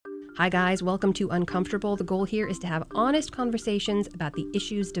Hi guys, welcome to Uncomfortable. The goal here is to have honest conversations about the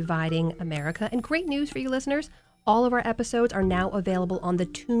issues dividing America. And great news for you listeners, all of our episodes are now available on the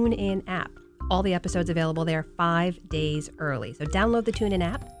TuneIn app. All the episodes available there 5 days early. So download the TuneIn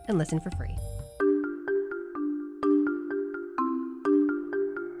app and listen for free.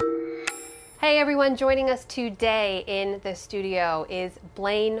 Hey everyone, joining us today in the studio is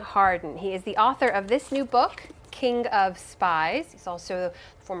Blaine Harden. He is the author of this new book, King of Spies. He's also the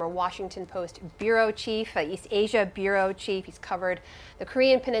former Washington Post bureau chief, East Asia bureau chief. He's covered the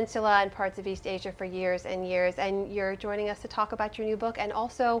Korean Peninsula and parts of East Asia for years and years. And you're joining us to talk about your new book and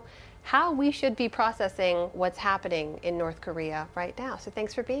also how we should be processing what's happening in North Korea right now. So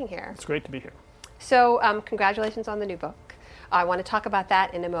thanks for being here. It's great to be here. So congratulations on the new book. I want to talk about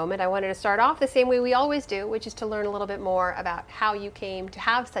that in a moment. I wanted to start off the same way we always do, which is to learn a little bit more about how you came to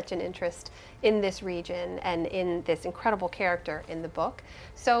have such an interest in this region and in this incredible character in the book.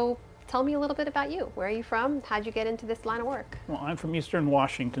 So tell me a little bit about you. Where are you from? How'd you get into this line of work? Well, I'm from Eastern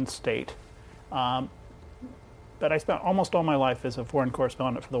Washington State, but I spent almost all my life as a foreign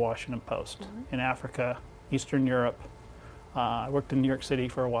correspondent for the Washington Post in Africa, Eastern Europe. I worked in New York City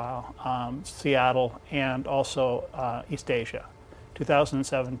for a while, Seattle, and also East Asia,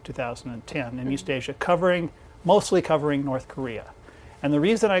 2007, 2010 in East Asia, mostly covering North Korea. And the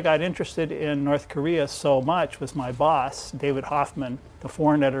reason I got interested in North Korea so much was my boss, David Hoffman, the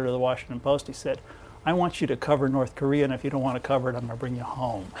foreign editor of the Washington Post. He said, I want you to cover North Korea, and if you don't want to cover it, I'm going to bring you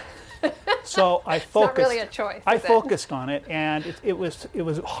home. So I focused. It's not really a choice. I focused on it, and it was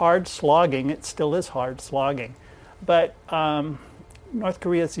hard slogging. It still is hard slogging. But North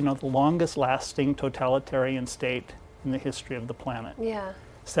Korea is, the longest lasting totalitarian state in the history of the planet. Yeah.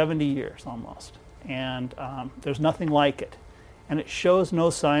 70 years almost. And there's nothing like it. And it shows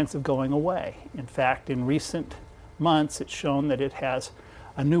no signs of going away. In fact, in recent months, it's shown that it has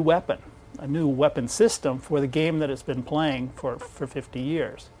a new weapon system for the game that it's been playing for 50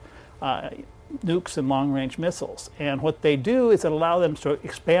 years. Nukes and long-range missiles. And what they do is it allow them to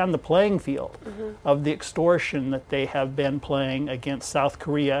expand the playing field of the extortion that they have been playing against South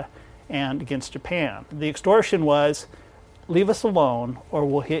Korea and against Japan. The extortion was, leave us alone or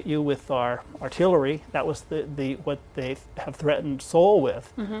we'll hit you with our artillery. That was what they have threatened Seoul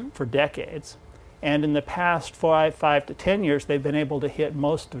with for decades. And in the past 5 to 10 years, they've been able to hit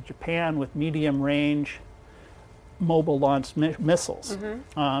most of Japan with medium-range mobile launched missiles.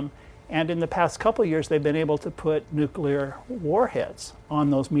 And in the past couple of years, they've been able to put nuclear warheads on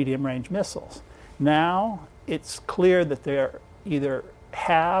those medium-range missiles. Now, it's clear that they either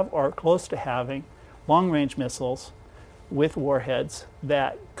have or are close to having long-range missiles with warheads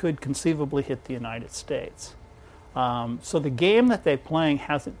that could conceivably hit the United States. So the game that they're playing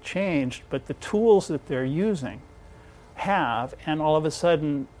hasn't changed, but the tools that they're using have, and all of a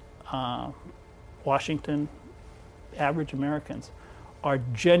sudden, Washington, average Americans, are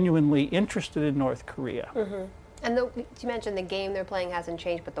genuinely interested in North Korea. And you mentioned the game they're playing hasn't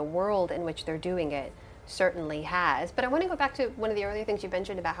changed, but the world in which they're doing it certainly has. But I want to go back to one of the earlier things you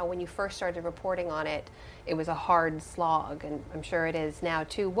mentioned about how when you first started reporting on it, it was a hard slog, and I'm sure it is now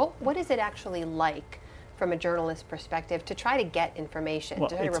too. What is it actually like from a journalist perspective to try to get information,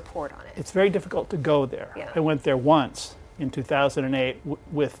 to try to report on it? It's very difficult to go there. Yeah. I went there once in 2008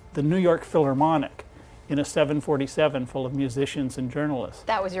 with the New York Philharmonic in a 747 full of musicians and journalists.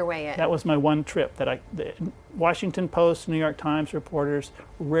 That was your way in. That was my one trip. The Washington Post, New York Times reporters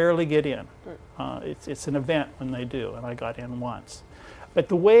rarely get in. It's an event when they do, and I got in once. But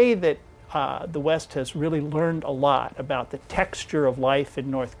the way that the West has really learned a lot about the texture of life in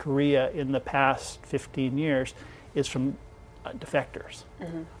North Korea in the past 15 years is from defectors.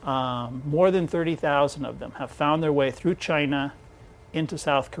 More than 30,000 of them have found their way through China into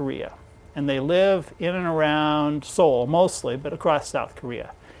South Korea. And they live in and around Seoul mostly, but across South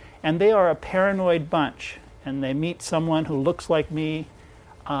Korea. And they are a paranoid bunch. And they meet someone who looks like me,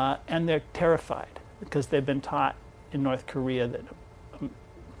 and they're terrified because they've been taught in North Korea that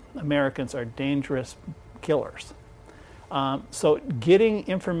Americans are dangerous killers. So getting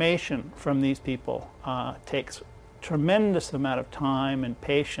information from these people takes tremendous amount of time and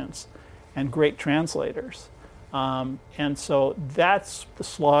patience and great translators. And so that's the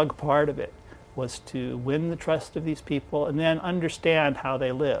slog part of it, was to win the trust of these people and then understand how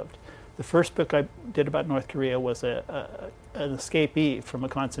they lived. The first book I did about North Korea was an escapee from a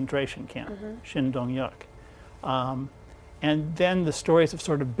concentration camp, Shin Dong-yuk. And then the stories have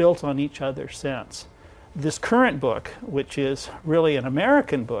sort of built on each other since. This current book, which is really an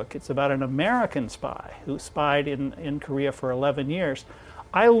American book, it's about an American spy who spied in Korea for 11 years.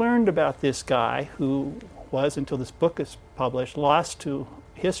 I learned about this guy who was, until this book is published, lost to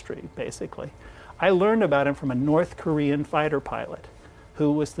history, basically. I learned about him from a North Korean fighter pilot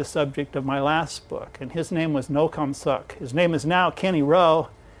who was the subject of my last book, and his name was No Kam Suk. His name is now Kenny Rowe,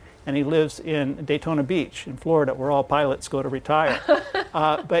 and he lives in Daytona Beach in Florida, where all pilots go to retire.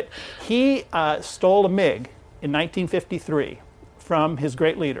 But he stole a MiG in 1953 from his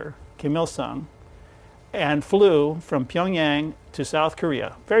great leader, Kim Il-sung, and flew from Pyongyang to South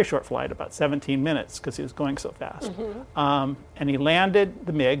Korea. Very short flight, about 17 minutes, because he was going so fast. And he landed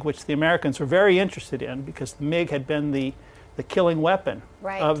the MiG, which the Americans were very interested in, because the MiG had been the killing weapon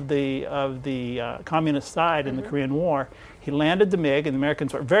of the communist side in the Korean War. He landed the MiG, and the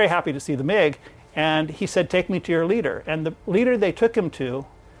Americans were very happy to see the MiG, and he said, "Take me to your leader." And the leader they took him to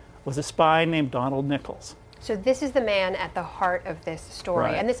was a spy named Donald Nichols. So this is the man at the heart of this story.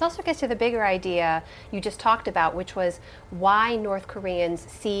 Right. And this also gets to the bigger idea you just talked about, which was why North Koreans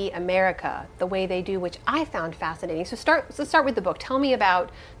see America the way they do, which I found fascinating. So let's start with the book. Tell me about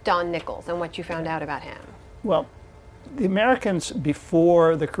Don Nichols and what you found out about him. Well, the Americans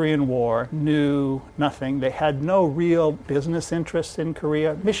before the Korean War knew nothing. They had no real business interests in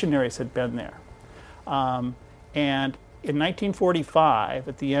Korea. Missionaries had been there. And in 1945,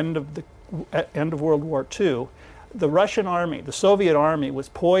 at the end of World War II, the Russian army, the Soviet army, was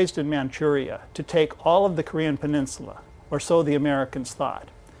poised in Manchuria to take all of the Korean peninsula, or so the Americans thought.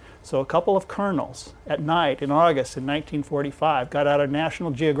 So a couple of colonels at night in August in 1945 got out a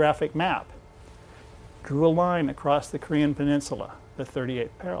National Geographic map, drew a line across the Korean peninsula, the 38th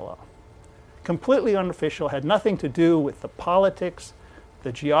parallel. Completely unofficial, had nothing to do with the politics,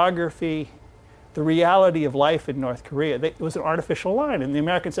 the geography, the reality of life in North Korea. It was an artificial line, and the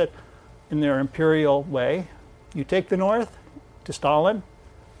Americans said, in their imperial way, you take the North to Stalin,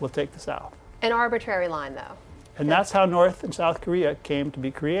 we'll take the South. An arbitrary line, though. And that's how North and South Korea came to be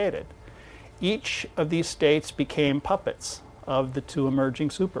created. Each of these states became puppets of the two emerging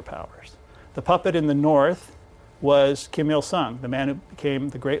superpowers. The puppet in the North was Kim Il-sung, the man who became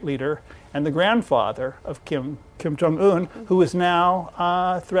the great leader and the grandfather of Kim Jong-un, who is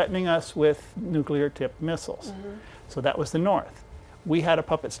now threatening us with nuclear-tipped missiles. So that was the North. We had a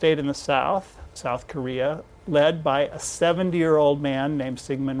puppet state in the South, South Korea, led by a 70-year-old man named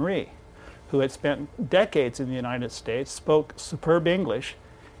Syngman Rhee, who had spent decades in the United States, spoke superb English,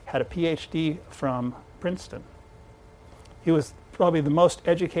 had a PhD from Princeton. He was probably the most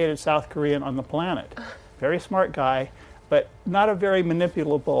educated South Korean on the planet. Very smart guy, but not a very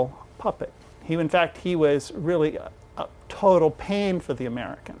manipulable puppet. In fact, he was really a total pain for the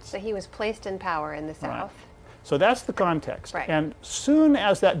Americans. So he was placed in power in the South. Right. So that's the context. Right. And soon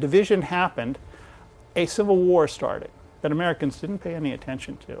as that division happened, a civil war started that Americans didn't pay any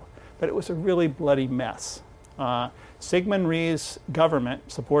attention to. But it was a really bloody mess. Syngman Rhee's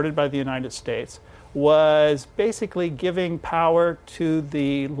government, supported by the United States, was basically giving power to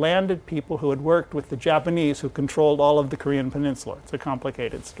the landed people who had worked with the Japanese who controlled all of the Korean peninsula. It's a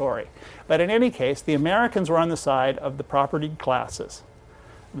complicated story. But in any case, the Americans were on the side of the propertied classes.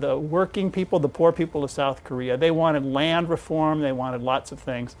 The working people, the poor people of South Korea, they wanted land reform, they wanted lots of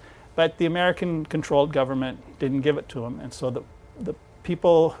things. But the American-controlled government didn't give it to them, and so the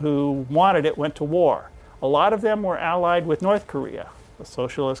people who wanted it went to war. A lot of them were allied with North Korea, the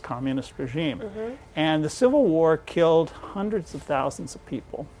socialist communist regime. And the Civil War killed hundreds of thousands of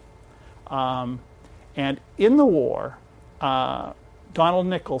people. And in the war, Donald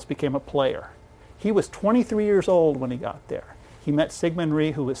Nichols became a player. He was 23 years old when he got there. He met Syngman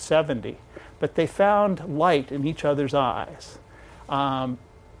Rhee, who was 70, but they found light in each other's eyes.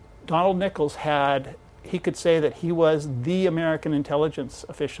 Donald Nichols he could say that he was the American intelligence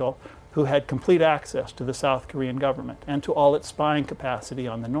official who had complete access to the South Korean government and to all its spying capacity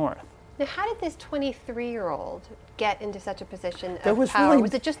on the North. Now, how did this 23-year-old get into such a position of was power? really-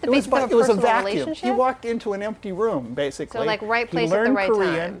 Was it just the it was basis of a it was personal vacuum. relationship? He walked into an empty room, basically. So, like, right place he at the learned right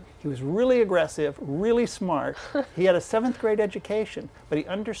Korean. time. He was really aggressive, really smart. He had a 7th grade education, but he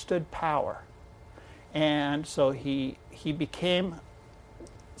understood power. And so he became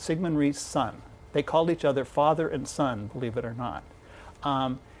Syngman Rhee's son. They called each other father and son, believe it or not.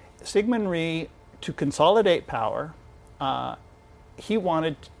 Syngman Rhee, to consolidate power, he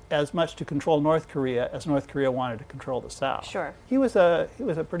wanted as much to control North Korea as North Korea wanted to control the South. Sure. He was a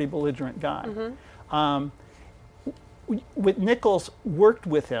pretty belligerent guy. Nichols worked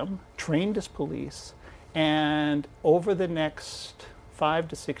with him, trained his police, and over the next 5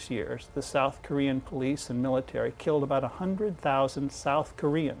 to 6 years, the South Korean police and military killed about 100,000 South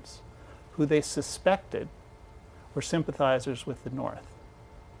Koreans who they suspected were sympathizers with the North.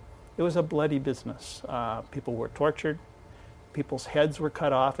 It was a bloody business. People were tortured. People's heads were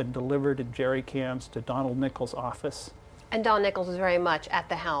cut off and delivered in jerry cans to Donald Nichols' office. And Don Nichols was very much at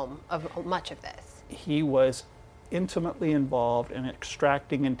the helm of much of this. He was intimately involved in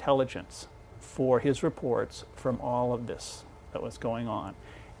extracting intelligence for his reports from all of this that was going on.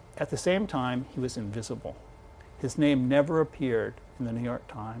 At the same time, he was invisible. His name never appeared in the New York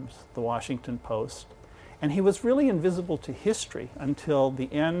Times, the Washington Post, and he was really invisible to history until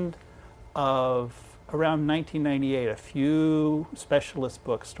the end of around 1998. A few specialist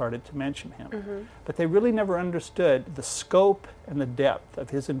books started to mention him, but they really never understood the scope and the depth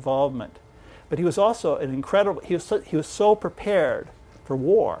of his involvement. But he was also an incredible, he was so prepared for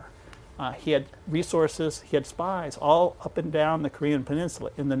war. He had resources, he had spies all up and down the Korean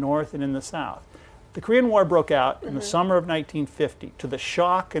Peninsula, in the north and in the south. The Korean War broke out in the summer of 1950 to the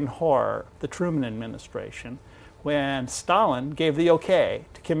shock and horror of the Truman administration when Stalin gave the okay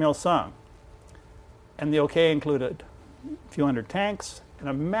to Kim Il-sung. And the okay included a few hundred tanks and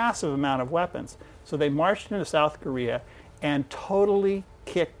a massive amount of weapons. So they marched into South Korea and totally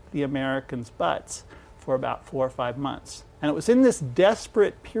kicked the Americans' butts for about 4 or 5 months. And it was in this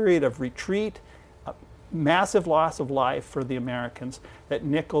desperate period of retreat, a massive loss of life for the Americans, that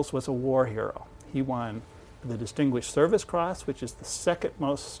Nichols was a war hero. He won the Distinguished Service Cross, which is the second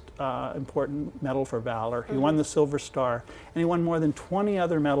most important medal for valor. He won the Silver Star, and he won more than 20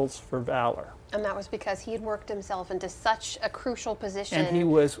 other medals for valor. And that was because he had worked himself into such a crucial position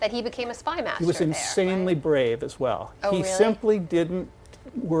that he became a spy master. He was insanely brave as well. Oh, he really? simply didn't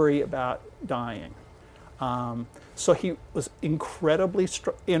worry about dying. So he was incredibly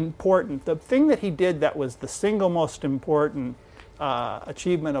important. The thing that he did that was the single most important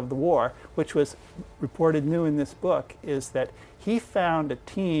achievement of the war, which was reported new in this book, is that he found a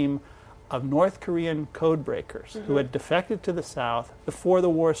team of North Korean code breakers who had defected to the South before the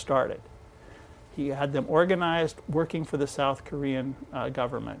war started. He had them organized, working for the South Korean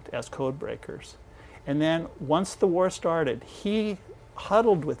government as code breakers. And then once the war started, he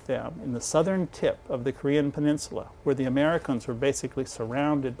huddled with them in the southern tip of the Korean Peninsula, where the Americans were basically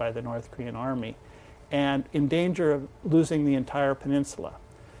surrounded by the North Korean army and in danger of losing the entire peninsula.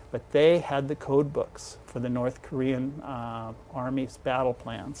 But they had the code books for the North Korean army's battle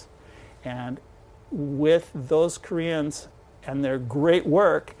plans. And with those Koreans and their great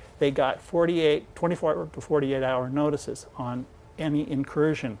work, they got 24 to 48 hour notices on any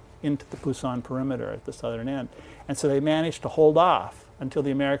incursion into the Pusan perimeter at the southern end. And so they managed to hold off until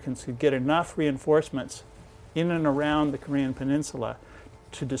the Americans could get enough reinforcements in and around the Korean Peninsula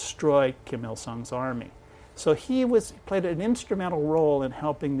to destroy Kim Il-sung's army. So he played an instrumental role in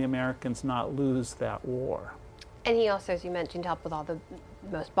helping the Americans not lose that war. And he also, as you mentioned, helped with all the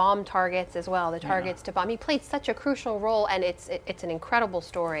most bomb targets as well, the targets to bomb. He played such a crucial role, and it's an incredible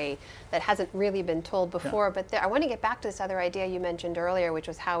story that hasn't really been told before. Yeah. But I want to get back to this other idea you mentioned earlier, which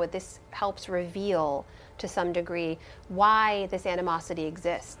was how this helps reveal to some degree why this animosity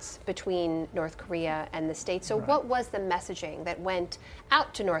exists between North Korea and the States. So what was the messaging that went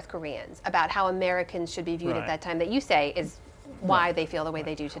out to North Koreans about how Americans should be viewed at that time that you say is why they feel the way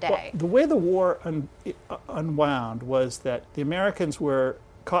they do today? Well, the way the war unwound was that the Americans were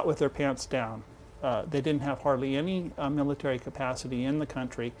caught with their pants down. They didn't have hardly any military capacity in the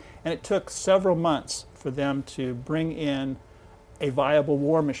country, and it took several months for them to bring in a viable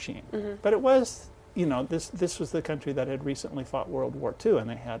war machine. But it was, this was the country that had recently fought World War II, and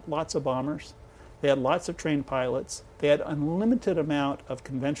they had lots of bombers, they had lots of trained pilots, they had unlimited amount of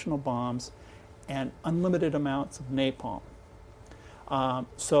conventional bombs, and unlimited amounts of napalm.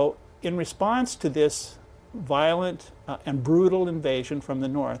 So in response to this violent and brutal invasion from the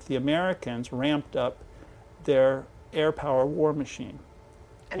north, the Americans ramped up their air power war machine.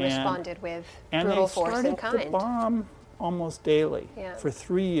 And responded with brutal force and kind. And they started to bomb almost daily for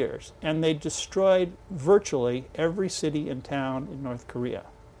 3 years. And they destroyed virtually every city and town in North Korea.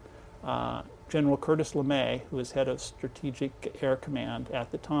 General Curtis LeMay, who was head of Strategic Air Command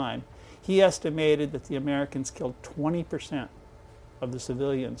at the time, he estimated that the Americans killed 20% of the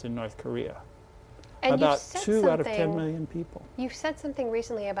civilians in North Korea. And about 2 out of 10 million people. You said something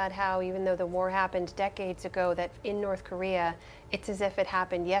recently about how even though the war happened decades ago, that in North Korea, it's as if it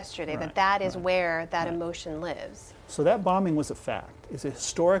happened yesterday, that is where that emotion lives. So that bombing was a fact. It's a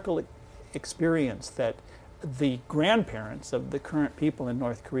historical experience that the grandparents of the current people in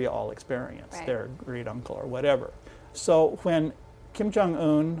North Korea all experienced, their great uncle or whatever. So when Kim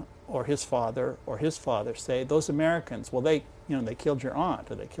Jong-un or his father say, those Americans, well, they killed your aunt,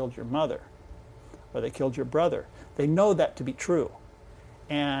 or they killed your mother, or they killed your brother. They know that to be true.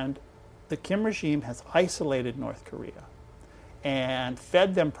 And the Kim regime has isolated North Korea and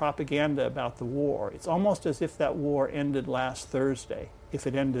fed them propaganda about the war. It's almost as if that war ended last Thursday, if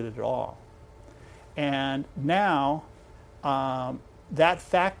it ended at all. And now that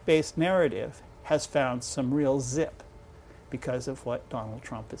fact-based narrative has found some real zip because of what Donald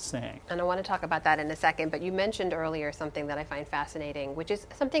Trump is saying. And I want to talk about that in a second, but you mentioned earlier something that I find fascinating, which is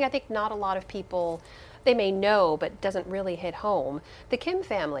something I think not a lot of people, they may know, but doesn't really hit home. The Kim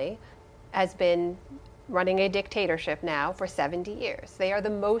family has been running a dictatorship now for 70 years. They are the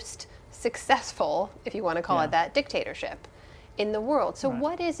most successful, if you want to call it that, dictatorship in the world. So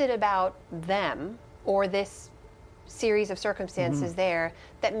what is it about them or this series of circumstances there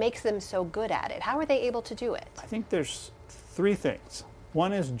that makes them so good at it? How are they able to do it? I think there's three things.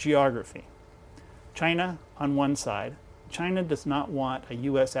 One is geography. China on one side. China does not want a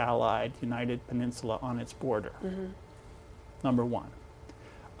U.S. allied United Peninsula on its border. Number one.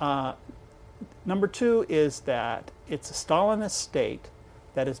 Number two is that it's a Stalinist state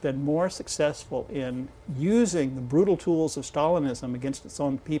that has been more successful in using the brutal tools of Stalinism against its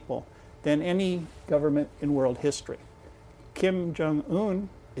own people than any government in world history. Kim Jong-un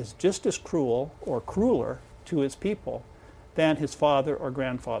is just as cruel or crueler to his people than his father or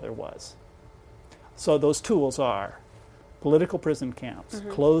grandfather was. So those tools are political prison camps,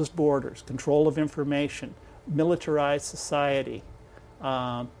 closed borders, control of information, militarized society,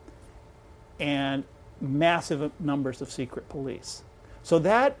 and massive numbers of secret police. So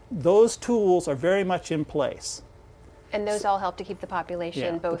those tools are very much in place. And those all help to keep the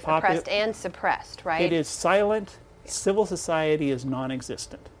population both oppressed and suppressed, right? It is silent. Civil society is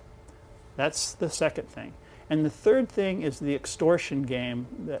non-existent. That's the second thing. And the third thing is the extortion game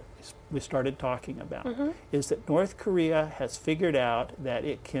that we started talking about, is that North Korea has figured out that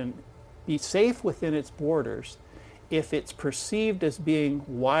it can be safe within its borders if it's perceived as being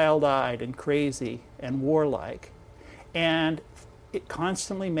wild-eyed and crazy and warlike. And it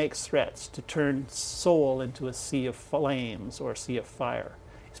constantly makes threats to turn Seoul into a sea of flames or a sea of fire.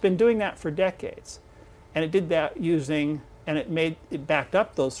 It's been doing that for decades. And it did that it backed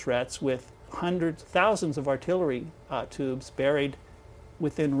up those threats with hundreds, thousands of artillery tubes buried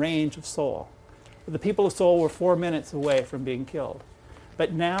within range of Seoul. The people of Seoul were 4 minutes away from being killed.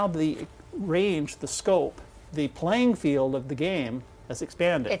 But now the range, the scope, the playing field of the game has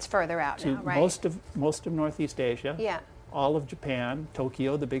expanded. It's further out to now, right? Most of Northeast Asia. Yeah. All of Japan,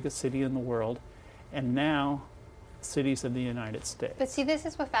 Tokyo, the biggest city in the world, and now cities of the United States. But see, this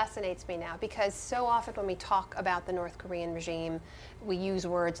is what fascinates me now, because so often when we talk about the North Korean regime, we use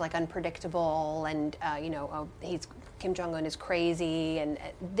words like unpredictable and, Kim Jong-un is crazy, and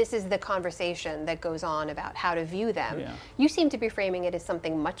this is the conversation that goes on about how to view them. Yeah. You seem to be framing it as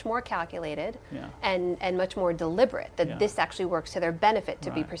something much more calculated and much more deliberate, that this actually works to their benefit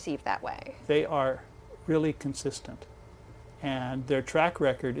to be perceived that way. They are really consistent. And their track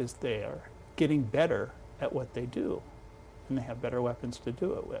record is they are getting better at what they do, and they have better weapons to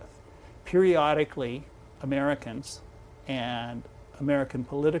do it with. Periodically, Americans and American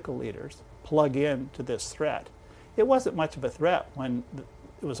political leaders plug into this threat. It wasn't much of a threat when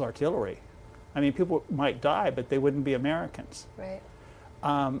it was artillery. I mean, people might die, but they wouldn't be Americans. Right.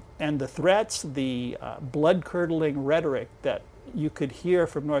 And the threats, the blood-curdling rhetoric that you could hear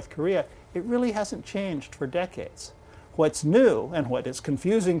from North Korea, it really hasn't changed for decades. What's new and what is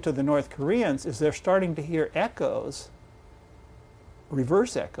confusing to the North Koreans is they're starting to hear echoes,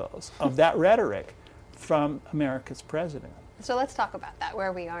 reverse echoes, of that rhetoric from America's president. So let's talk about that,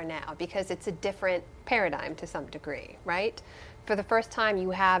 where we are now, because it's a different paradigm to some degree, right? For the first time,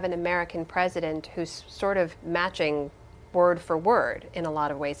 you have an American president who's sort of matching word for word in a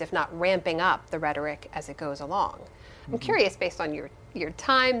lot of ways, if not ramping up the rhetoric as it goes along. I'm curious, based on your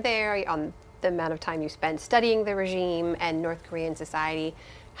time there, on the amount of time you spent studying the regime and North Korean society,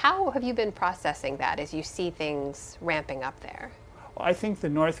 how have you been processing that as you see things ramping up there? I think the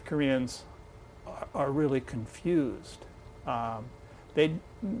North Koreans are really confused. They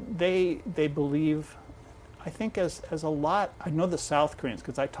believe, I think as a lot, I know the South Koreans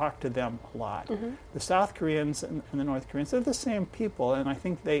because I talk to them a lot. The South Koreans and the North Koreans, they're the same people, and I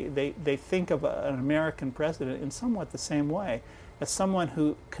think they think of an American president in somewhat the same way, as someone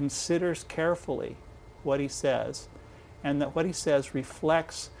who considers carefully what he says, and that what he says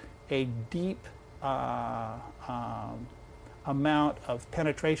reflects a deep amount of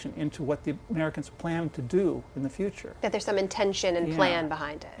penetration into what the Americans plan to do in the future. That there's some intention and plan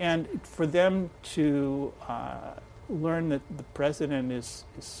behind it. And for them to learn that the president is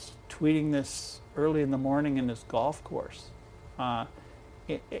tweeting this early in the morning in his golf course,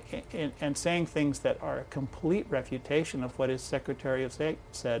 and saying things that are a complete refutation of what his Secretary of State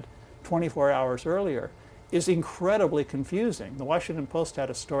said 24 hours earlier, is incredibly confusing. The Washington Post had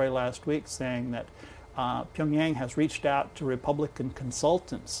a story last week saying that Pyongyang has reached out to Republican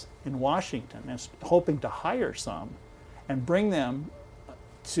consultants in Washington and is hoping to hire some, and bring them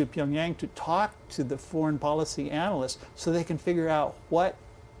to Pyongyang to talk to the foreign policy analysts so they can figure out what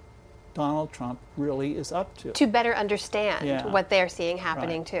Donald Trump really is up to. To better understand what they're seeing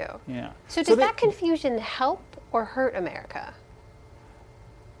happening too. Yeah. So does that confusion help or hurt America?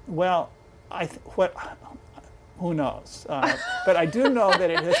 Well, who knows? But I do know that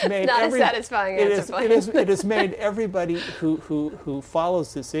it has made not a satisfying answer. It has made everybody who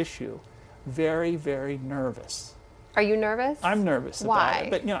follows this issue very, very nervous. Are you nervous? I'm nervous Why? about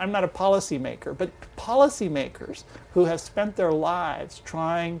it. But I'm not a policymaker. But policymakers who have spent their lives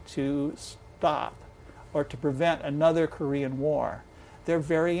trying to stop or to prevent another Korean War, they're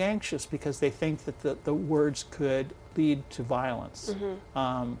very anxious because they think that the words could lead to violence.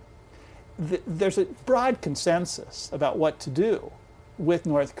 There's a broad consensus about what to do with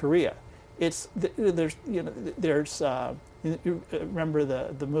North Korea. You remember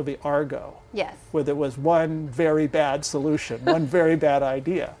the movie Argo? Yes. Where there was one very bad solution, one very bad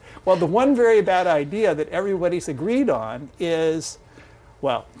idea. Well, the one very bad idea that everybody's agreed on is,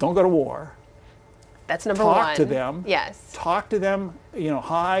 well, don't go to war. That's number one. Talk to them. Yes. Talk to them,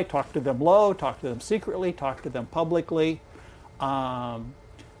 high, talk to them low, talk to them secretly, talk to them publicly.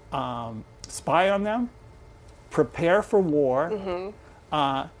 Spy on them, prepare for war,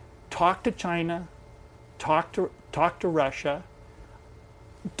 talk to China, talk to Russia,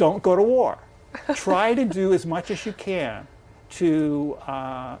 don't go to war. Try to do as much as you can to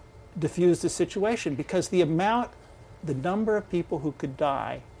diffuse the situation, because the number of people who could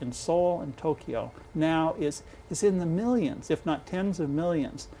die in Seoul and Tokyo now is in the millions, if not tens of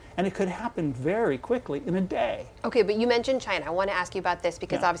millions. And it could happen very quickly in a day. Okay, but you mentioned China. I want to ask you about this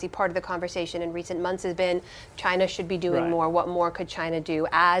because obviously part of the conversation in recent months has been China should be doing more. What more could China do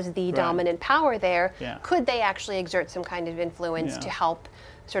as the dominant power there? Could they actually exert some kind of influence to help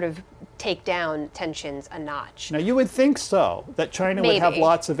sort of take down tensions a notch? Now, you would think so, that China would have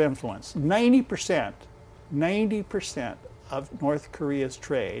lots of influence. 90% of North Korea's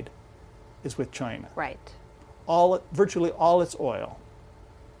trade is with China. Right. Virtually all its oil.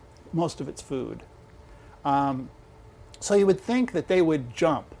 Most of its food. So you would think that they would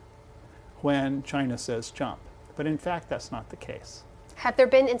jump when China says jump. But in fact, that's not the case. Have there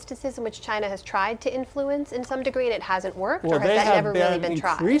been instances in which China has tried to influence in some degree and it hasn't worked? Well, or has that never really been tried? They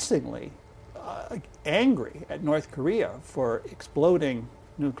have been increasingly angry at North Korea for exploding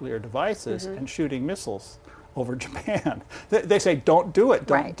nuclear devices and shooting missiles over Japan. They say, don't do it,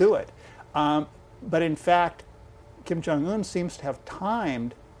 don't do it. But in fact, Kim Jong-un seems to have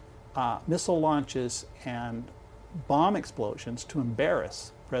timed missile launches and bomb explosions to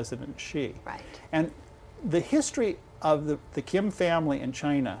embarrass President Xi. Right. And the history of the Kim family in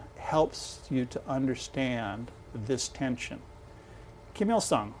China helps you to understand this tension. Kim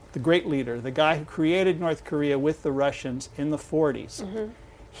Il-sung, the great leader, the guy who created North Korea with the Russians in the 40s,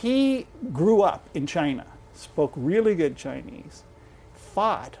 he grew up in China, spoke really good Chinese,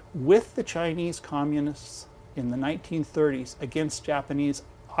 fought with the Chinese communists in the 1930s against Japanese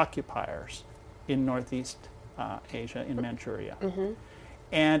occupiers in Northeast Asia, in Manchuria.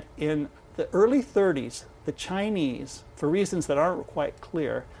 And in the early 30s, the Chinese, for reasons that aren't quite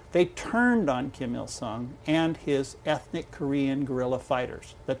clear, they turned on Kim Il-sung and his ethnic Korean guerrilla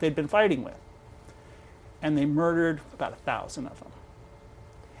fighters that they'd been fighting with. And they murdered about 1,000 of them.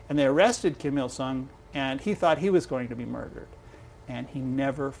 And they arrested Kim Il-sung, and he thought he was going to be murdered. And he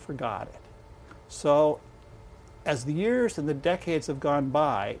never forgot it. So as the years and the decades have gone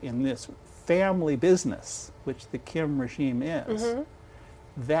by in this family business, which the Kim regime is,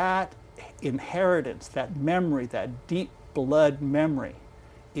 that inheritance, that memory, that deep blood memory,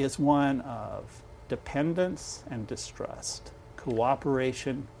 is one of dependence and distrust,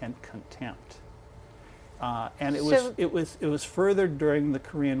 cooperation and contempt. And it was furthered during the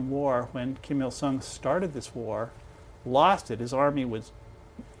Korean War when Kim Il-sung started this war, lost it, his army was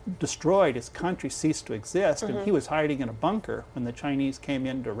destroyed, his country ceased to exist, and he was hiding in a bunker when the Chinese came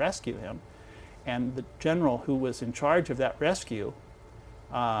in to rescue him. And the general who was in charge of that rescue,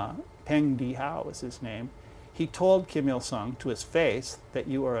 Peng Dihao was his name, he told Kim Il-sung to his face that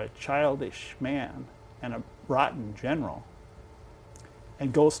you are a childish man and a rotten general,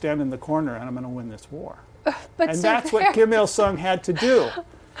 and go stand in the corner and I'm going to win this war. And that's what Kim Il-sung had to do.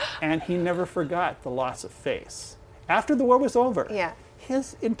 And he never forgot the loss of face. After the war was over,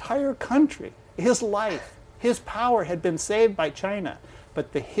 his entire country, his life, his power had been saved by China.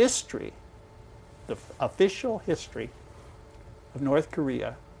 But the history, the official history of North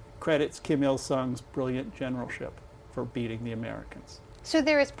Korea, credits Kim Il-sung's brilliant generalship for beating the Americans. So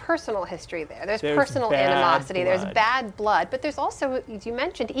there is personal history there. There's There's personal bad animosity. There's blood. bad blood. But there's also, as you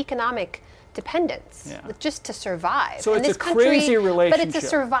mentioned, economic dependence Yeah. just to survive. So And it's this a country, crazy But it's relationship. a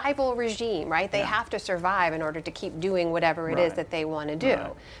survival regime, right? They Yeah. have to survive in order to keep doing whatever it is Right. that they want to do.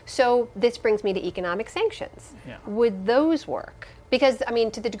 Right. So this brings me to economic sanctions. Yeah. Would those work? Because, I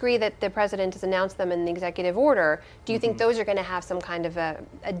mean, to the degree that the president has announced them in the executive order, do you think those are going to have some kind of a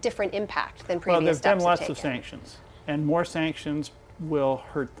different impact than Well, previous there've been steps lots taken? of sanctions, and more sanctions will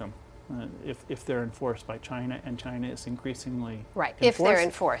hurt them if they're enforced by China, and China is increasingly Right, if they're enforcing-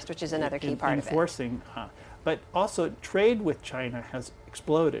 enforced, which is another key part of it. enforcing. But also, trade with China has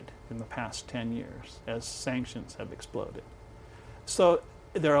exploded in the past 10 years as sanctions have exploded. So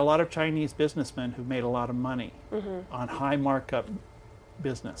there are a lot of Chinese businessmen who've made a lot of money on high markup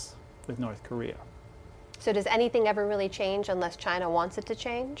business with North Korea. So does anything ever really change unless China wants it to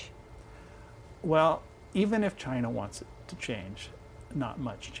change? Well, even if China wants it to change, not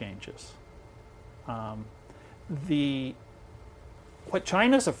much changes. What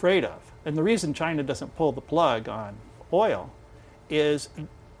China's afraid of, and the reason China doesn't pull the plug on oil, is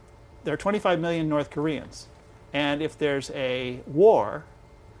there are 25 million North Koreans. And if there's a war,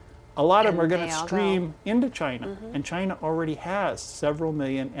 a lot of them are And going they to all stream into China. And China already has several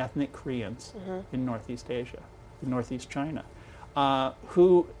million ethnic Koreans in Northeast Asia, in Northeast China, and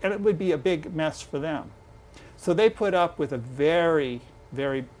it would be a big mess for them. So they put up with a very,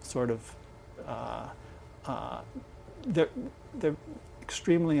 very sort of, they're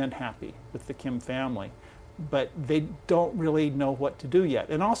extremely unhappy with the Kim family, but they don't really know what to do yet.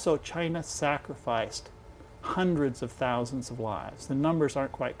 And also, China sacrificed hundreds of thousands of lives. The numbers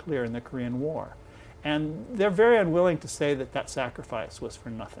aren't quite clear in the Korean War. And they're very unwilling to say that that sacrifice was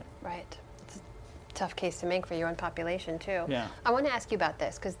for nothing. Right. It's a tough case to make for your own population, too. Yeah. I want to ask you about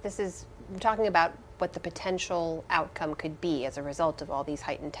this, because we're talking about what the potential outcome could be as a result of all these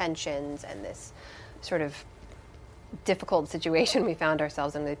heightened tensions and this sort of difficult situation we found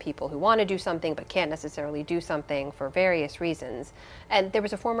ourselves in with people who want to do something but can't necessarily do something for various reasons. And there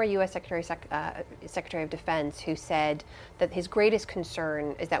was a former U.S. Secretary of Defense who said that his greatest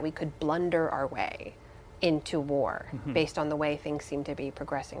concern is that we could blunder our way into war based on the way things seem to be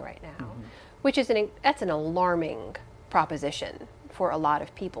progressing right now, which is that's an alarming proposition for a lot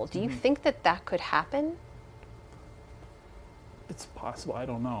of people. Do you think that that could happen? It's possible. I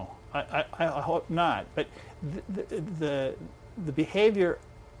don't know. I hope not. But the behavior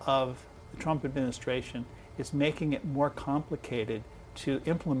of the Trump administration is making it more complicated to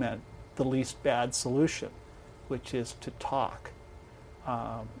implement the least bad solution, which is to talk,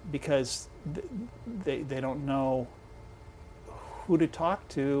 because they don't know who to talk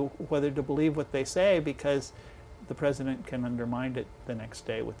to, whether to believe what they say, because the president can undermine it the next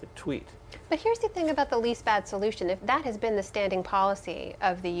day with a tweet. But here's the thing about the least bad solution. If that has been the standing policy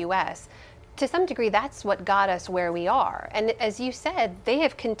of the U.S., to some degree, that's what got us where we are. And as you said, they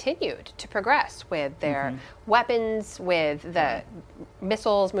have continued to progress with their weapons, with the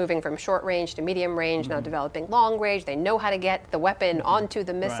missiles moving from short range to medium range, now developing long range. They know how to get the weapon onto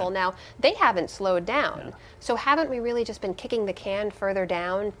the missile Right. now. They haven't slowed down. Yeah. So haven't we really just been kicking the can further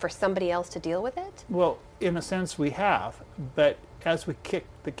down for somebody else to deal with it? Well, in a sense we have, but as we kick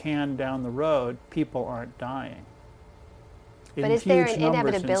the can down the road, people aren't dying. But In is there huge an numbers in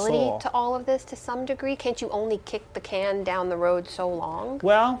inevitability Seoul. to all of this to some degree? Can't you only kick the can down the road so long?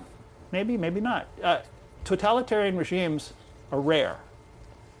 Well, maybe, maybe not. Totalitarian regimes are rare.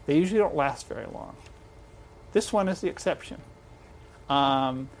 They usually don't last very long. This one is the exception.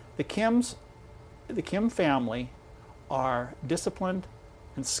 The Kim family are disciplined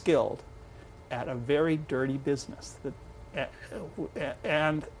and skilled at a very dirty business,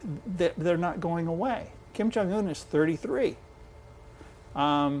 and they're not going away. Kim Jong-un is 33.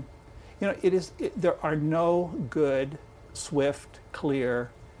 There are no good, swift,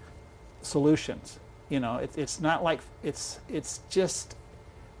 clear solutions. It's not like it's just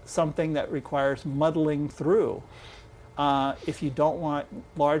something that requires muddling through. If you don't want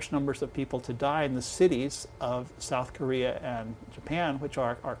large numbers of people to die in the cities of South Korea and Japan, which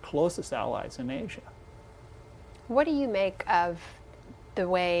are our closest allies in Asia. What do you make of the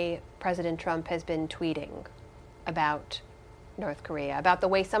way President Trump has been tweeting about North Korea, about the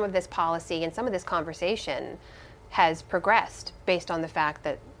way some of this policy and some of this conversation has progressed based on the fact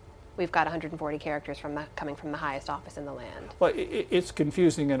that we've got 140 characters coming from the highest office in the land? Well, it's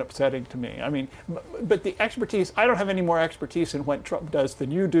confusing and upsetting to me. I mean, but the expertise, I don't have any more expertise in what Trump does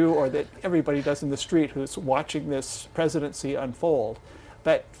than you do, or that everybody does in the street who's watching this presidency unfold.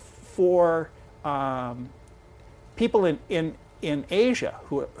 But for people in Asia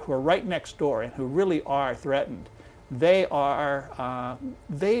who are right next door and who really are threatened, They are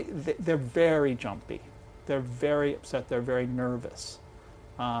they're very jumpy. They're very upset. They're very nervous.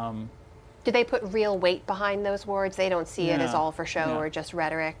 Do they put real weight behind those words? They don't see it as Yeah, all for show yeah. or just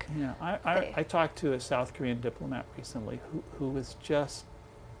rhetoric? Yeah, I talked to a South Korean diplomat recently who was just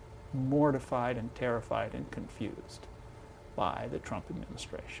mortified and terrified and confused by the Trump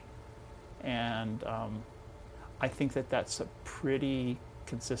administration. And I think that that's a pretty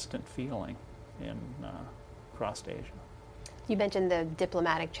consistent feeling in across Asia. You mentioned the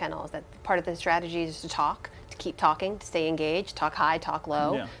diplomatic channels, that part of the strategy is to talk, to keep talking, to stay engaged, talk high, talk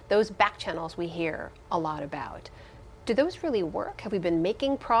low. Yeah. Those back channels we hear a lot about. Do those really work? Have we been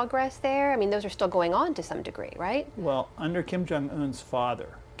making progress there? I mean, those are still going on to some degree, right? Well, under Kim Jong-un's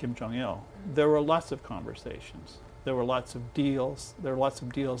father, Kim Jong-il, there were lots of conversations. There were lots of deals. There were lots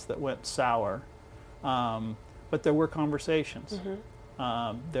of deals that went sour, but there were conversations.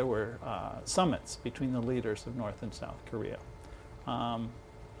 There were summits between the leaders of North and South Korea. None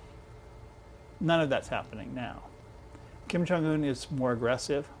of that's happening now. Kim Jong-un is more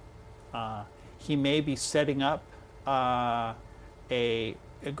aggressive. He may be setting up a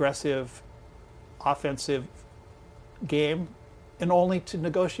aggressive offensive game and only to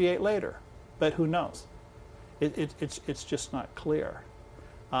negotiate later, but who knows? It's just not clear.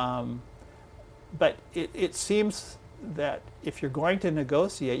 But it seems that if you're going to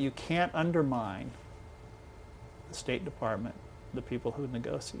negotiate, you can't undermine the State Department, the people who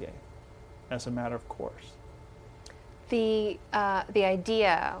negotiate, as a matter of course. The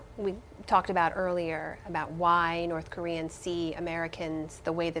idea we talked about earlier about why North Koreans see Americans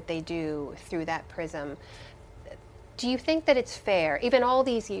the way that they do through that prism. Do you think that it's fair, even all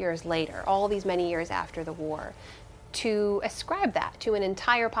these years later, all these many years after the war, to ascribe that to an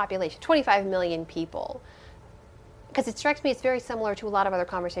entire population, 25 million people? Because it strikes me it's very similar to a lot of other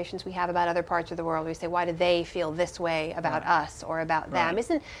conversations we have about other parts of the world. We say, why do they feel this way about us or about them?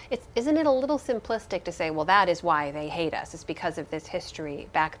 Right. Isn't it a little simplistic to say, well, that is why they hate us? It's because of this history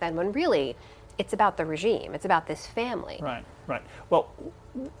back then, when really it's about the regime. It's about this family. Right, right. Well,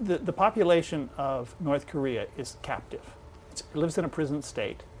 the population of North Korea is captive. It lives in a prison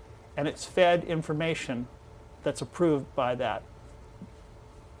state, and it's fed information that's approved by that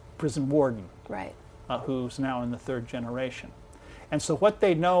prison warden. Right. Who's now in the third generation. And so what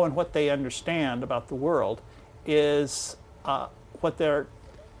they know and what they understand about the world is what their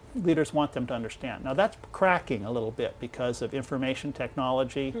leaders want them to understand. Now that's cracking a little bit because of information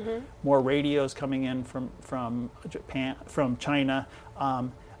technology, more radios coming in from Japan, from China.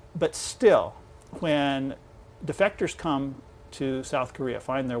 But still, when defectors come to South Korea,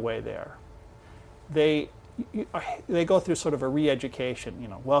 find their way there, they go through sort of a re-education,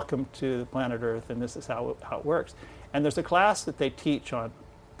 welcome to the planet Earth, and this is how it works. And there's a class that they teach on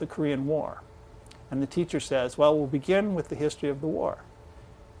the Korean War. And the teacher says, well, we'll begin with the history of the war.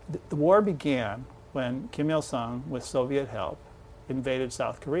 The war began when Kim Il-sung, with Soviet help, invaded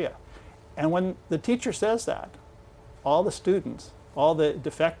South Korea. And when the teacher says that, all the students, all the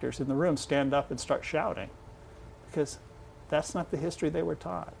defectors in the room stand up and start shouting, because that's not the history they were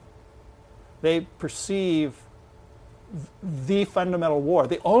taught. They perceive the fundamental war,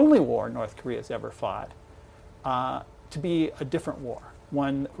 the only war North Korea has ever fought, to be a different war,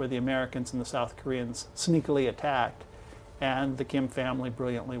 one where the Americans and the South Koreans sneakily attacked and the Kim family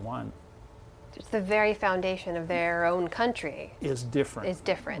brilliantly won. It's the very foundation of their own country. Is different.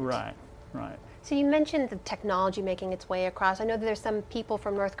 Right, right. So you mentioned the technology making its way across. I know that there's some people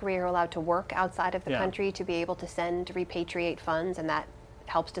from North Korea who are allowed to work outside of the country to be able to repatriate funds, and that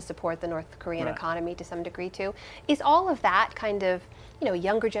helps to support the North Korean economy to some degree too. Is all of that kind of,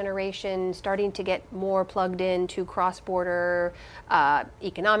 younger generation starting to get more plugged into cross-border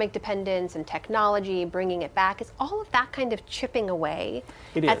economic dependence and technology, bringing it back? Is all of that kind of chipping away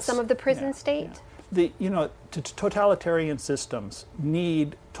at some of the prison state? Yeah. Totalitarian systems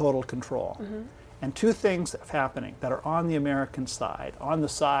need total control. And two things that are happening that are on the American side, on the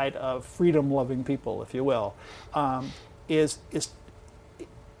side of freedom-loving people, if you will, is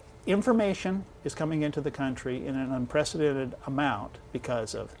information is coming into the country in an unprecedented amount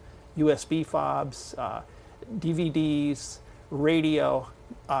because of USB fobs, DVDs, radio.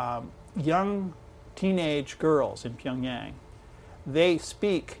 Young teenage girls in Pyongyang, they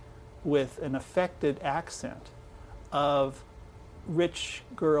speak with an affected accent of rich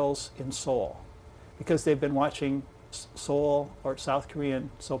girls in Seoul because they've been watching Seoul or South Korean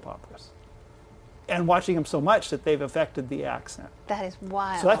soap operas, and watching them so much that they've affected the accent. That is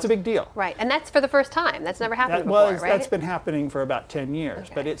wild. So that's a big deal. Right, and that's for the first time. That's never happened before, right? That's been happening for about 10 years,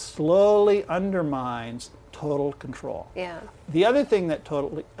 but it slowly undermines total control. Yeah. The other thing that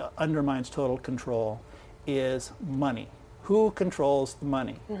totally undermines total control is money. Who controls the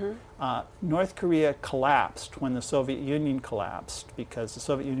money? North Korea collapsed when the Soviet Union collapsed because the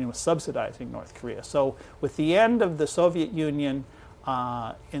Soviet Union was subsidizing North Korea. So with the end of the Soviet Union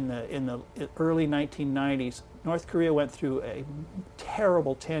in the early 1990s, North Korea went through a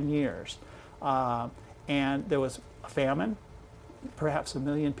terrible 10 years. And there was a famine. Perhaps 1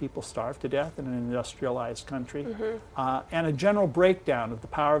 million people starved to death in an industrialized country, and a general breakdown of the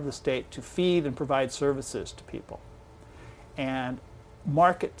power of the state to feed and provide services to people. And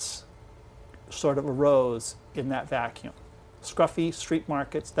markets sort of arose in that vacuum. Scruffy street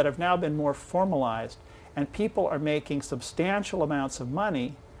markets that have now been more formalized, and people are making substantial amounts of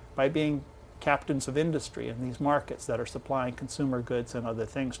money by being captains of industry in these markets that are supplying consumer goods and other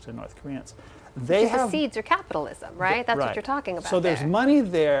things to North Koreans. They have the seeds of capitalism, right? That's what you're talking about. So there's money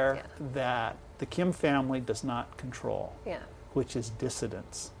there that the Kim family does not control, yeah, which is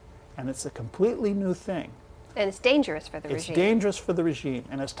dissidence. And it's a completely new thing. And it's dangerous for the regime. It's dangerous for the regime.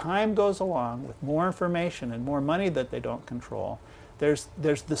 And as time goes along, with more information and more money that they don't control, there's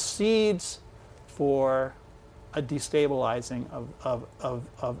the seeds for a destabilizing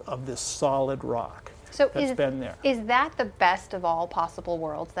of this solid rock. So that's been there. Is that the best of all possible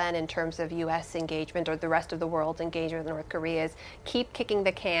worlds then in terms of U.S. engagement or the rest of the world's engagement with North Korea is keep kicking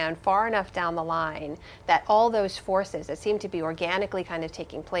the can far enough down the line that all those forces that seem to be organically kind of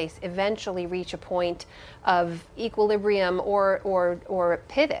taking place eventually reach a point of equilibrium or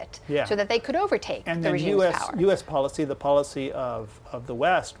pivot so that they could overtake the regime's power? And then U.S. policy, the policy of the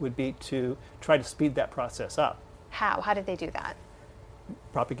West would be to try to speed that process up. How? How did they do that?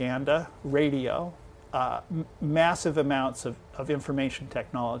 Propaganda, radio, massive amounts of information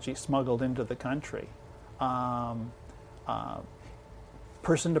technology smuggled into the country,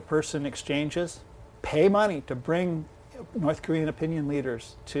 person-to-person exchanges, pay money to bring North Korean opinion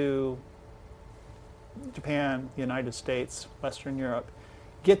leaders to Japan, the United States, Western Europe,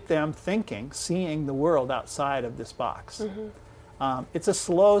 get them thinking, seeing the world outside of this box. It's a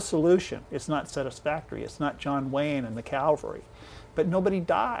slow solution. It's not satisfactory. It's not John Wayne and the cavalry. But nobody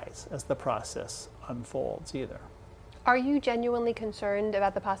dies as the process unfolds either. Are you genuinely concerned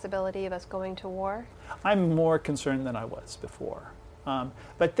about the possibility of us going to war? I'm more concerned than I was before.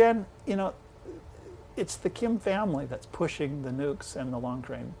 But then, it's the Kim family that's pushing the nukes and the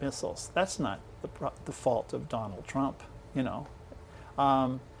long-range missiles. That's not the fault of Donald Trump,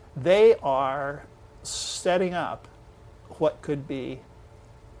 They are setting up what could be,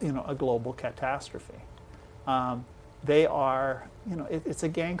 a global catastrophe. They are, it's a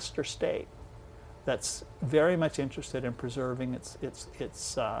gangster state that's very much interested in preserving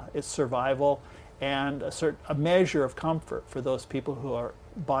its survival and a measure of comfort for those people who are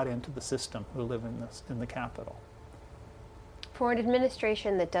bought into the system, who live in the capital. For an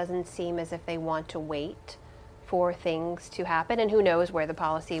administration that doesn't seem as if they want to wait for things to happen, and who knows where the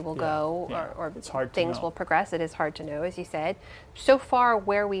policy will go or it's hard things to know. will progress. It is hard to know, as you said. So far,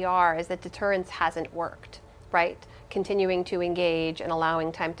 where we are is that deterrence hasn't worked, right? Continuing to engage and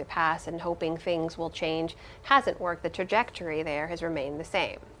allowing time to pass and hoping things will change hasn't worked. The trajectory there has remained the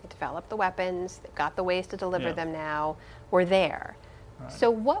same. They developed the weapons, they've got the ways to deliver them now, we're there. Right. So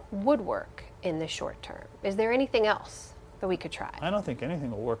what would work in the short term? Is there anything else that we could try? I don't think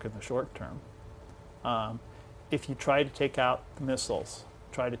anything will work in the short term. If you try to take out the missiles,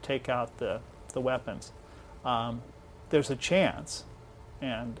 try to take out the weapons, there's a chance,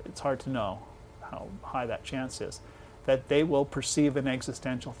 and it's hard to know how high that chance is, that they will perceive an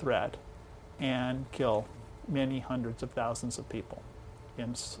existential threat and kill many hundreds of thousands of people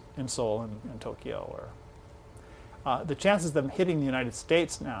in Seoul and Tokyo. Or the chances of them hitting the United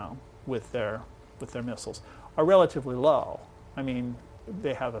States now with their missiles are relatively low. I mean,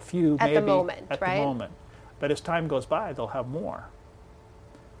 they have a few at maybe the moment, at right? the moment, but as time goes by, they'll have more.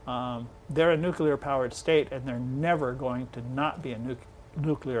 They're a nuclear-powered state, and they're never going to not be a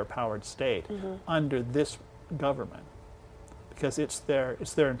nuclear-powered state under this government, because it's their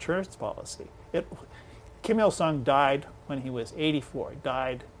insurance policy. Kim Il-sung died when he was 84. He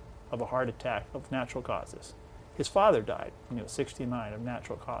died of a heart attack of natural causes. His father died when he was 69 of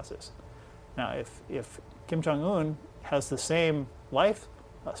natural causes. Now, if Kim Jong-un has the same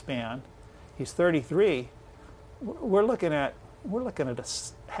lifespan, he's 33. We're looking at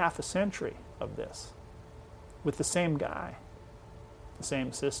half a century of this with the same guy, the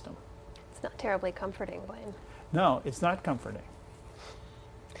same system. It's not terribly comforting, Blaine. No, it's not comforting.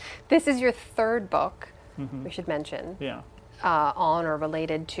 This is your third book, we should mention, on or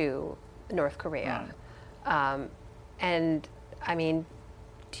related to North Korea. Right. And I mean,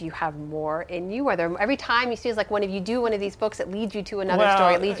 do you have more in you? Are there, every time you see, it's like when you do one of these books, it leads you to another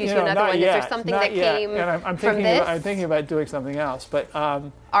story, it leads you to another one. Yet, Is there something that came I'm from this? I'm thinking about doing something else, but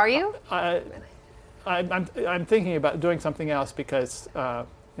are you? I'm thinking about doing something else because I'd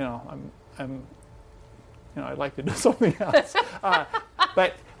like to do something else.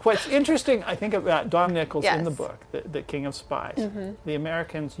 But what's interesting, I think, about Don Nichols in the book, the King of Spies, the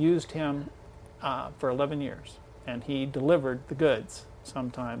Americans used him for 11 years, and he delivered the goods.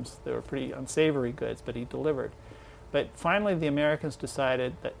 Sometimes they were pretty unsavory goods, but he delivered. But finally, the Americans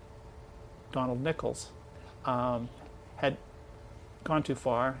decided that Donald Nichols had gone too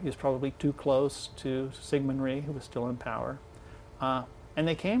far. He was probably too close to Syngman Rhee, who was still in power. And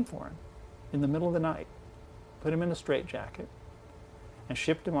they came for him in the middle of the night, put him in a straitjacket, and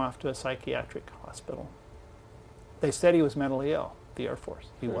shipped him off to a psychiatric hospital. They said he was mentally ill, the Air Force.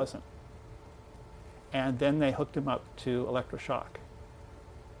 He wasn't. And then they hooked him up to electroshock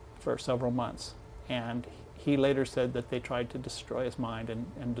for several months. And he later said that they tried to destroy his mind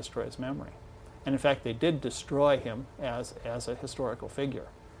and destroy his memory. And in fact, they did destroy him as a historical figure.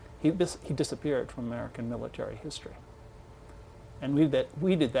 He disappeared from American military history. And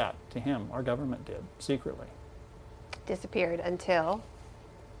we did that to him. Our government did, secretly. Disappeared until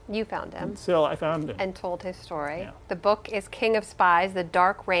you found him. Until I found him. And told his story. Yeah. The book is King of Spies, The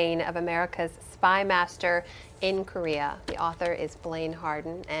Dark Reign of America's Spy Master in Korea. The author is Blaine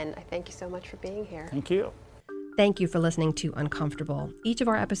Harden, and I thank you so much for being here. Thank you. Thank you for listening to Uncomfortable. Each of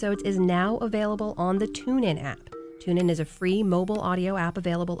our episodes is now available on the TuneIn app. TuneIn is a free mobile audio app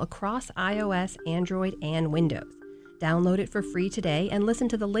available across iOS, Android, and Windows. Download it for free today and listen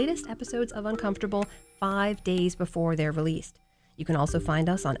to the latest episodes of Uncomfortable 5 days before they're released. You can also find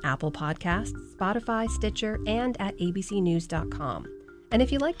us on Apple Podcasts, Spotify, Stitcher, and at abcnews.com. And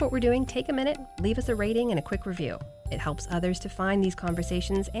if you like what we're doing, take a minute, leave us a rating and a quick review. It helps others to find these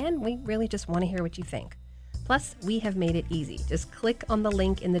conversations, and we really just want to hear what you think. Plus, we have made it easy. Just click on the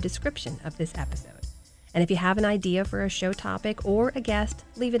link in the description of this episode. And if you have an idea for a show topic or a guest,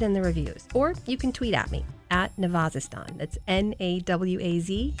 leave it in the reviews. Or you can tweet at me, at Nawazistan. That's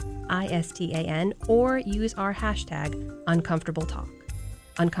NAWAZISTAN, or use our hashtag #UncomfortableTalk.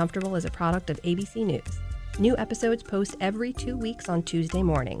 Uncomfortable is a product of ABC News. New episodes post every 2 weeks on Tuesday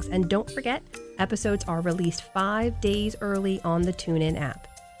mornings. And don't forget, episodes are released 5 days early on the TuneIn app.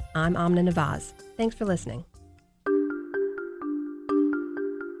 I'm Amna Nawaz. Thanks for listening.